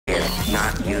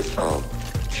not useful.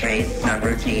 Trace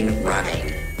subroutine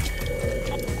running.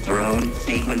 Drone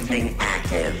sequencing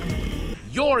active.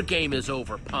 Your game is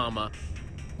over, PAMA.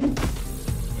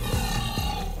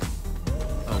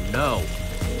 Oh no.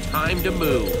 Time to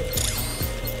move.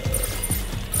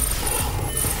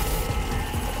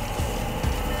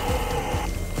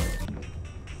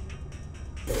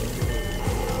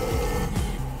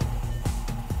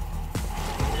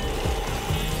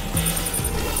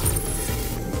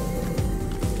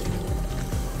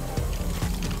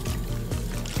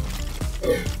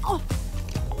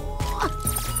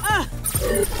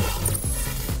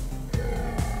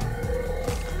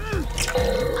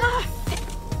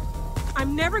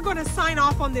 I'm never gonna sign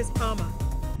off on this, PAMA.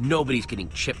 Nobody's getting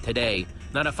chipped today.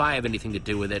 Not if I have anything to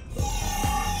do with it.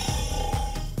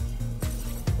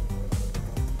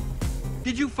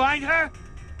 Did you find her?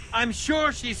 I'm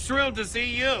sure she's thrilled to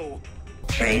see you.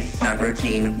 Trace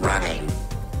subroutine running.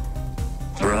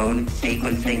 Drone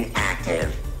sequencing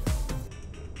active.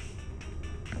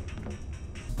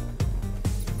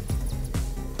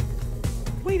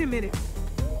 Wait a minute.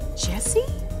 Jesse?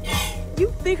 You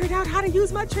figured out how to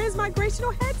use my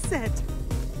transmigrational headset.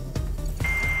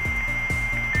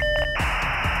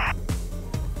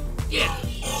 Yeah.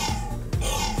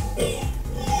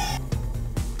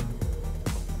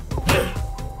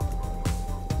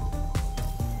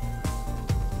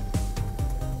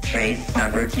 Trace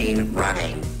subroutine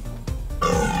running.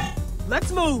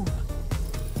 Let's move.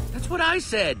 That's what I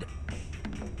said.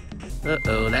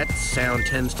 Uh-oh, that sound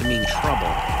tends to mean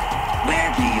trouble.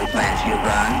 Where do you plan to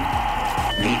run?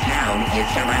 The town is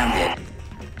surrounded.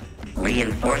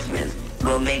 Reinforcements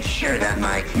will make sure that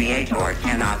my creator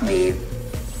cannot leave.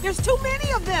 There's too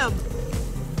many of them.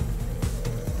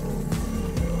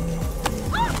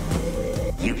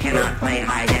 You cannot play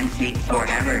hide and seek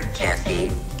forever,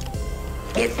 Jesse.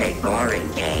 It's a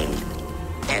boring game,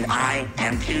 and I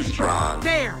am too strong.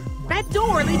 There. That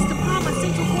door leads to PAMA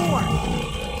Central Core.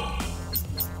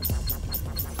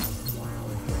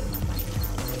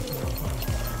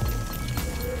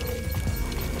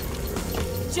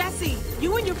 Jesse,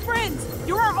 you and your friends,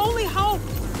 you're our only hope.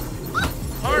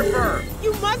 Harper!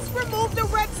 You must remove the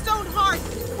redstone heart.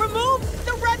 Remove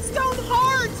the redstone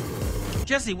heart.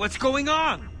 Jesse, what's going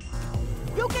on?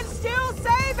 You can still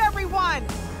save everyone.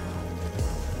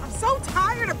 I'm so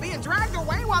tired of being dragged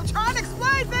away while I'm trying to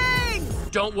explain things.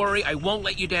 Don't worry, I won't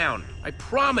let you down. I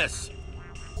promise.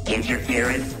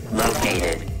 Interference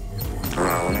located.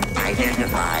 Drone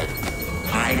identified.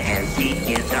 Hide and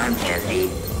seek is done,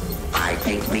 Jesse. I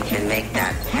think we can make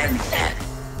that headset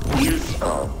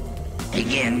useful.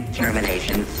 Begin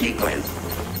termination sequence.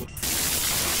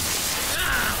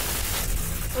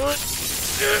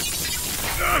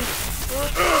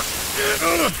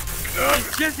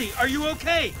 Jesse, are you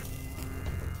okay?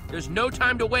 There's no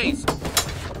time to waste.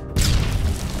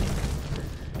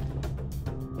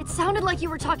 It sounded like you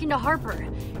were talking to Harper.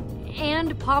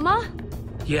 And PAMA?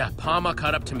 Yeah, PAMA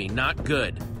caught up to me. Not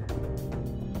good.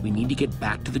 We need to get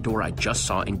back to the door I just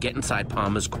saw and get inside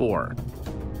PAMA's core.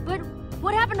 But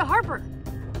what happened to Harper?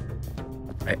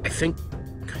 I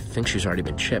think she's already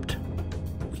been chipped.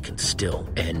 We can still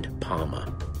end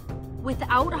PAMA.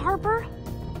 Without Harper?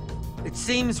 It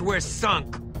seems we're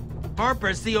sunk.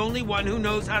 Harper's the only one who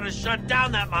knows how to shut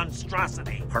down that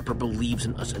monstrosity. Harper believes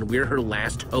in us, and we're her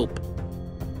last hope.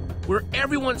 We're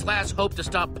everyone's last hope to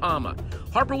stop PAMA.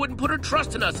 Harper wouldn't put her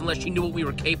trust in us unless she knew what we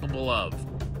were capable of.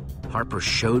 Harper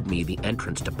showed me the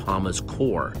entrance to PAMA's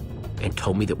core and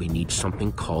told me that we need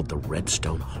something called the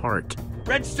Redstone Heart.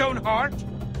 Redstone Heart?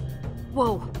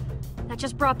 Whoa, that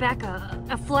just brought back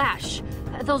a flash.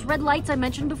 Those red lights I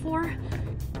mentioned before,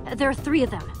 there are 3 of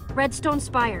them, redstone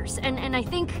spires, and I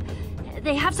think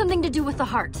they have something to do with the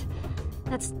heart.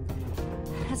 That's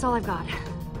all I've got.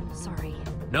 Sorry.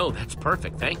 No, that's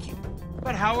perfect, thank you.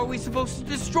 But how are we supposed to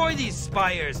destroy these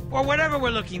spires, or whatever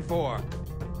we're looking for?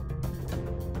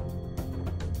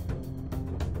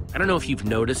 I don't know if you've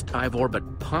noticed, Ivor,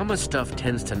 but PAMA stuff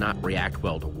tends to not react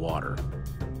well to water.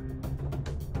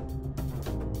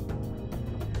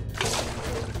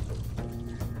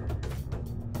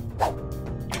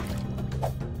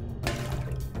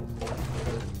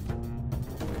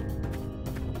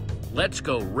 Let's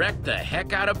go wreck the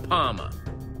heck out of PAMA.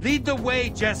 Lead the way,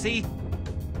 Jesse.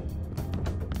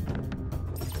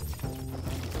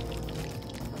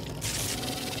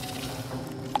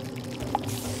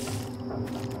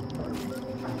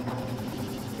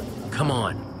 Come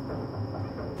on.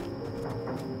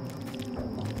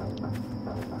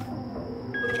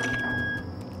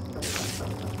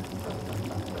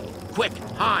 Quick,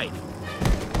 hide.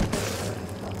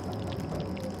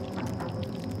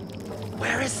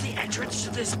 Where is the entrance to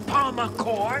this PAMA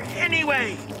core,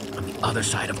 anyway? On the other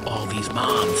side of all these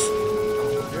moms.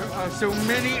 There are so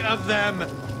many of them.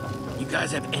 You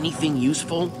guys have anything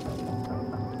useful?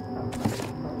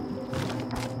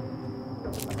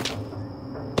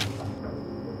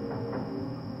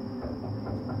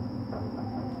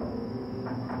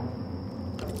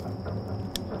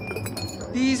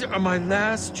 These are my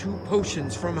last 2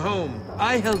 potions from home.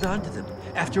 I held on to them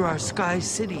after our Sky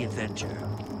City adventure.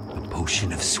 A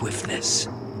potion of swiftness.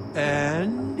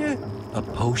 And a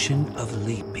potion of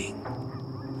leaping.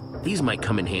 These might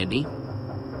come in handy.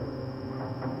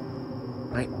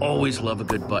 I always love a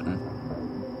good button.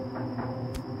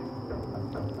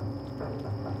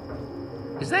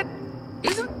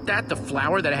 Isn't that the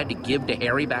flower that I had to give to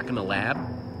Harry back in the lab?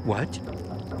 What?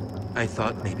 I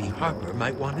thought maybe Harper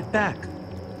might want it back.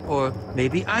 Or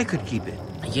maybe I could keep it.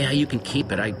 Yeah, you can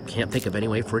keep it. I can't think of any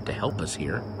way for it to help us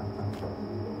here.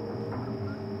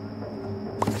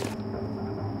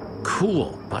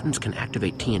 Cool. Buttons can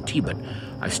activate TNT, but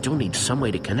I still need some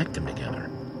way to connect them together.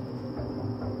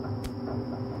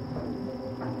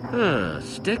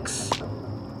 Sticks?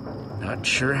 Not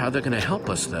sure how they're gonna help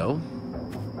us, though.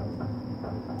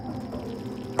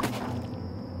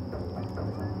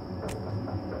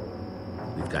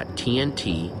 We've got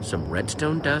TNT, some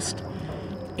redstone dust,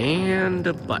 and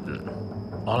a button.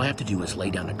 All I have to do is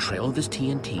lay down a trail of this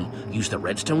TNT, use the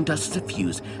redstone dust as a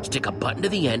fuse, stick a button to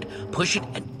the end, push it,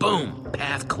 and boom!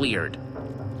 Path cleared.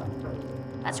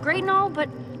 That's great and all, but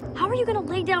how are you gonna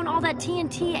lay down all that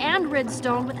TNT and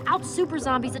redstone without super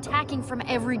zombies attacking from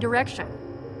every direction?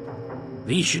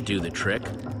 These should do the trick.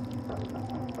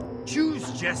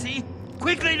 Choose, Jesse.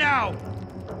 Quickly now!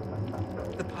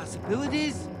 The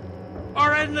possibilities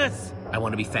are endless. I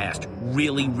want to be fast.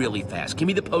 Really, really fast. Give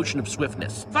me the potion of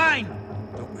swiftness. Fine.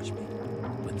 Don't rush me.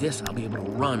 With this, I'll be able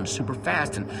to run super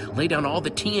fast and lay down all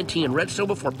the TNT and redstone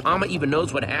before PAMA even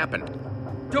knows what happened.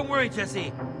 Don't worry,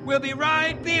 Jesse. We'll be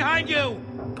right behind you.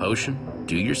 Potion,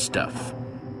 do your stuff.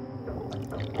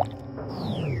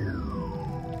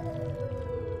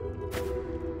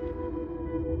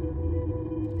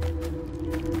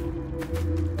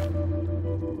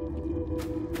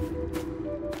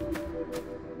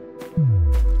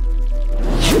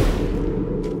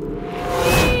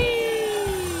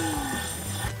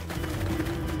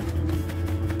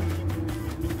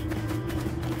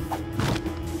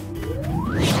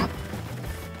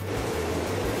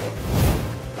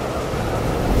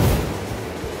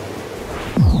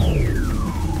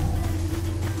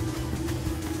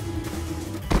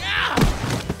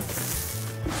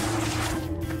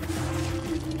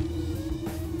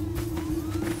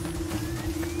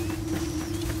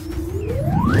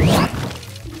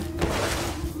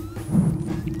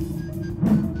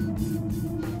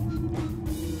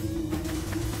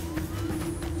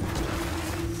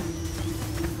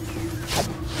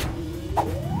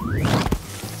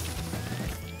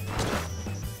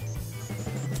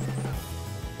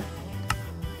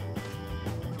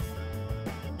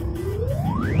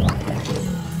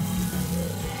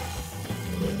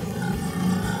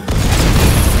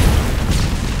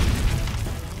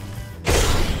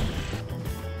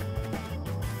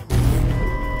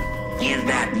 Is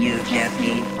that you,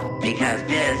 Jesse? Because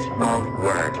this won't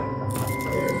work.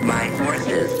 My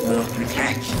forces will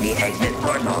protect the exit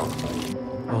portal.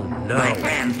 Oh no. My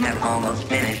friends have almost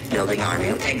finished building our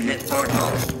new exit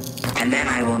portal. And then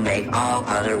I will make all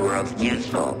other worlds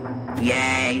useful.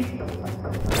 Yay!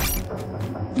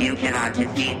 You cannot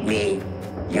defeat me.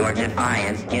 Your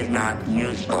defiance is not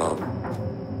useful.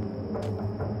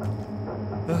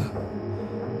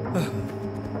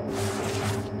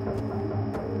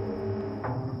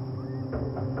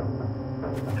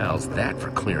 How's that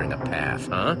for clearing a path,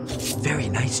 huh? Very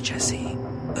nice, Jesse.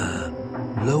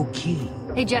 Low key.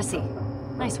 Hey, Jesse.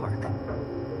 Nice work.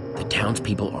 The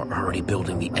townspeople are already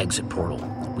building the exit portal.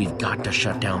 We've got to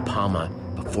shut down PAMA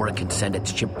before it can send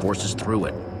its chip forces through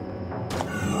it.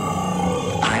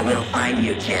 I will find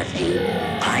you, Jesse.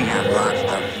 I have lots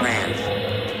of friends.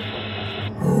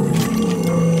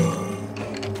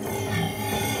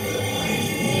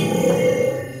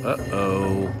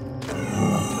 Uh-oh.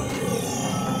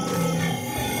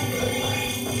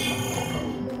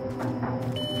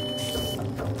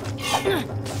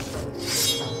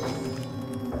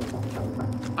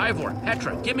 Ivor,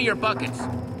 Petra, give me your buckets.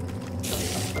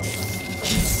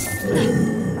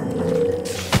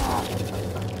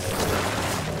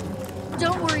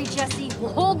 Don't worry, Jesse.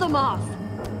 We'll hold them off.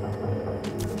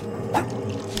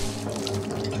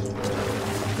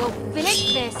 Go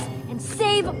finish this and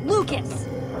save Lucas.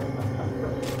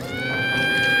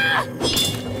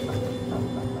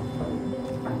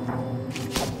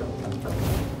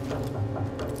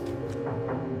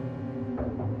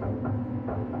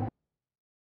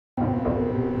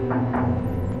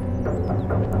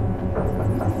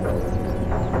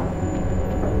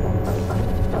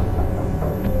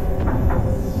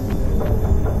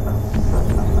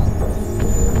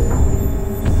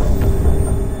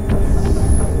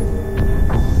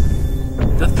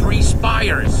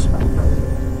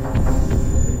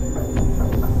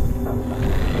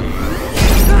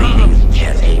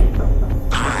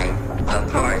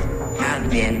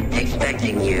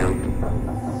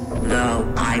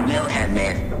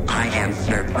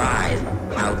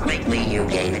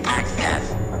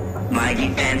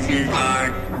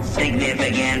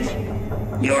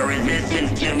 Your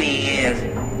resistance to me is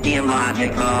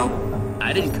illogical.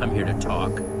 I didn't come here to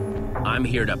talk. I'm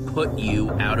here to put you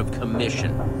out of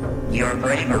commission. Your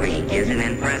bravery is an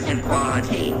impressive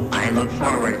quality. I look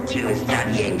forward to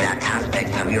studying that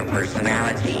aspect of your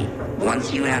personality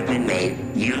once you have been made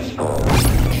useful.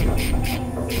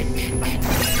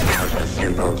 Out of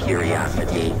simple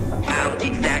curiosity, how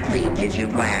exactly did you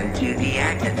plan to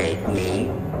deactivate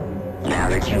me? Now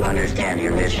that you understand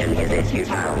your mission is a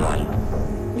futile one,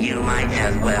 you might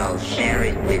as well share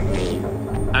it with me.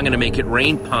 I'm gonna make it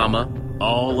rain, PAMA,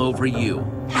 all over you.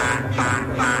 Ha ha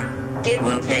ha. It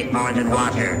will take more than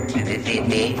water to defeat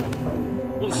me.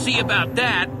 We'll see about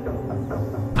that.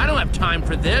 I don't have time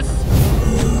for this.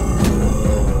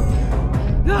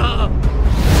 Ah!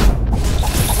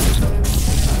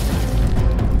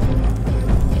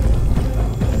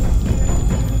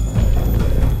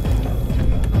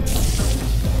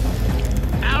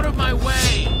 Out of my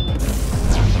way!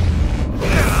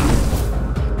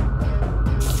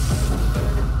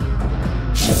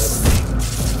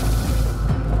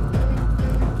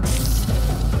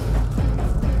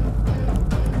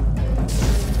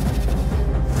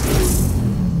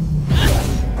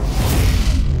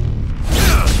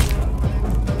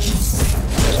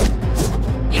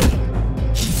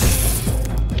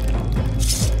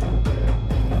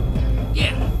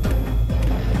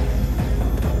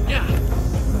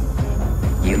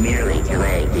 You merely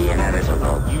delayed the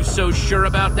inevitable. You so sure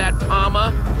about that,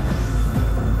 PAMA?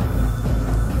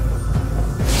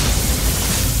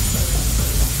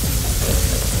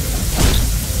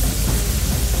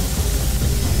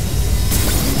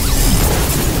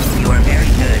 You are very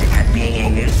good at being a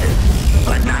nuisance,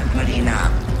 but not good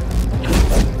enough.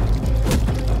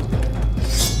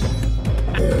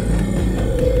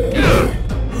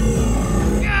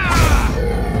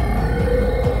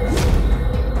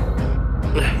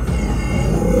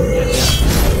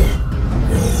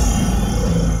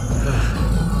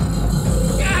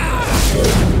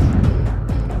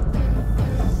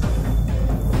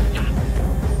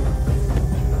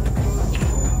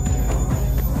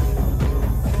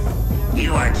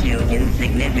 You are too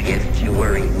insignificant to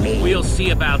worry me. We'll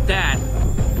see about that.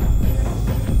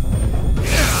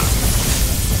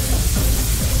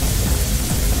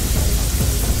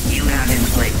 You have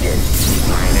inflicted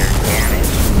minor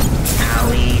damage.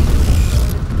 Howie,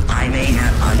 I may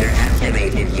have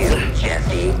underestimated you,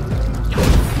 Jesse.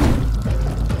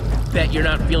 Bet you're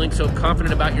not feeling so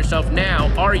confident about yourself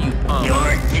now, are you, PAMA?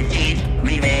 Your defeat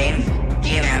remains I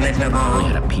inevitable.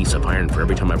 had a piece of iron for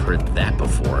every time I've heard that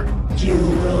before. You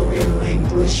will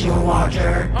relinquish your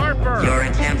water. Harper! Your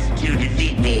attempts to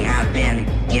defeat me have been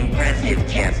impressive,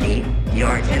 Jesse.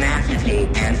 Your tenacity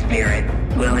and spirit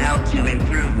will help to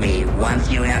improve me once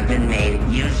you have been made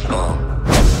useful.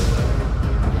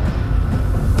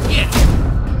 Yeah!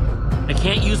 I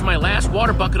can't use my last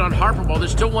water bucket on Harper while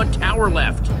there's still one tower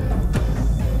left.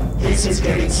 This is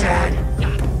getting sad.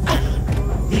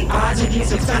 The odds of you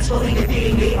successfully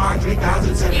defeating me are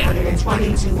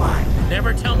 3,720 to 1.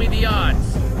 Never tell me the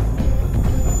odds.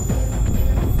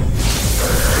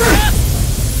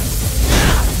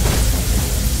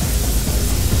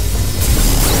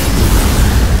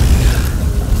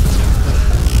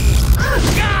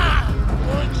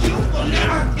 You will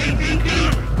never defeat me.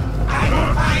 I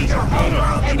will find your whole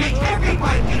world and make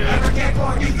everyone you ever get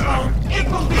more useful. It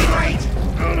will be great.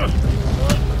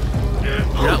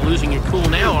 You're not losing your cool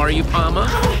now, are you, PAMA?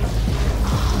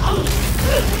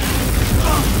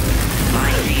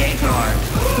 My creator,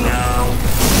 no.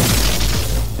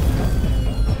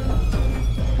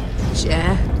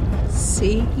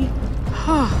 Jesse?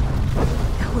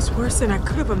 That was worse than I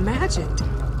could have imagined.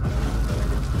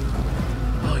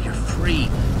 Oh, you're free.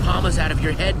 PAMA's out of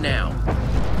your head now.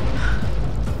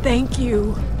 Thank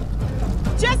you.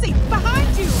 Jesse,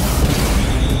 behind you!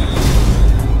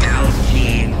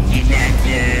 Ouchie,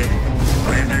 detective.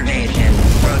 Reservation.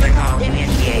 Protocol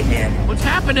initiated. What's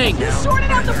happening? Shorted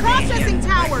out the processing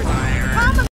towers! PAMA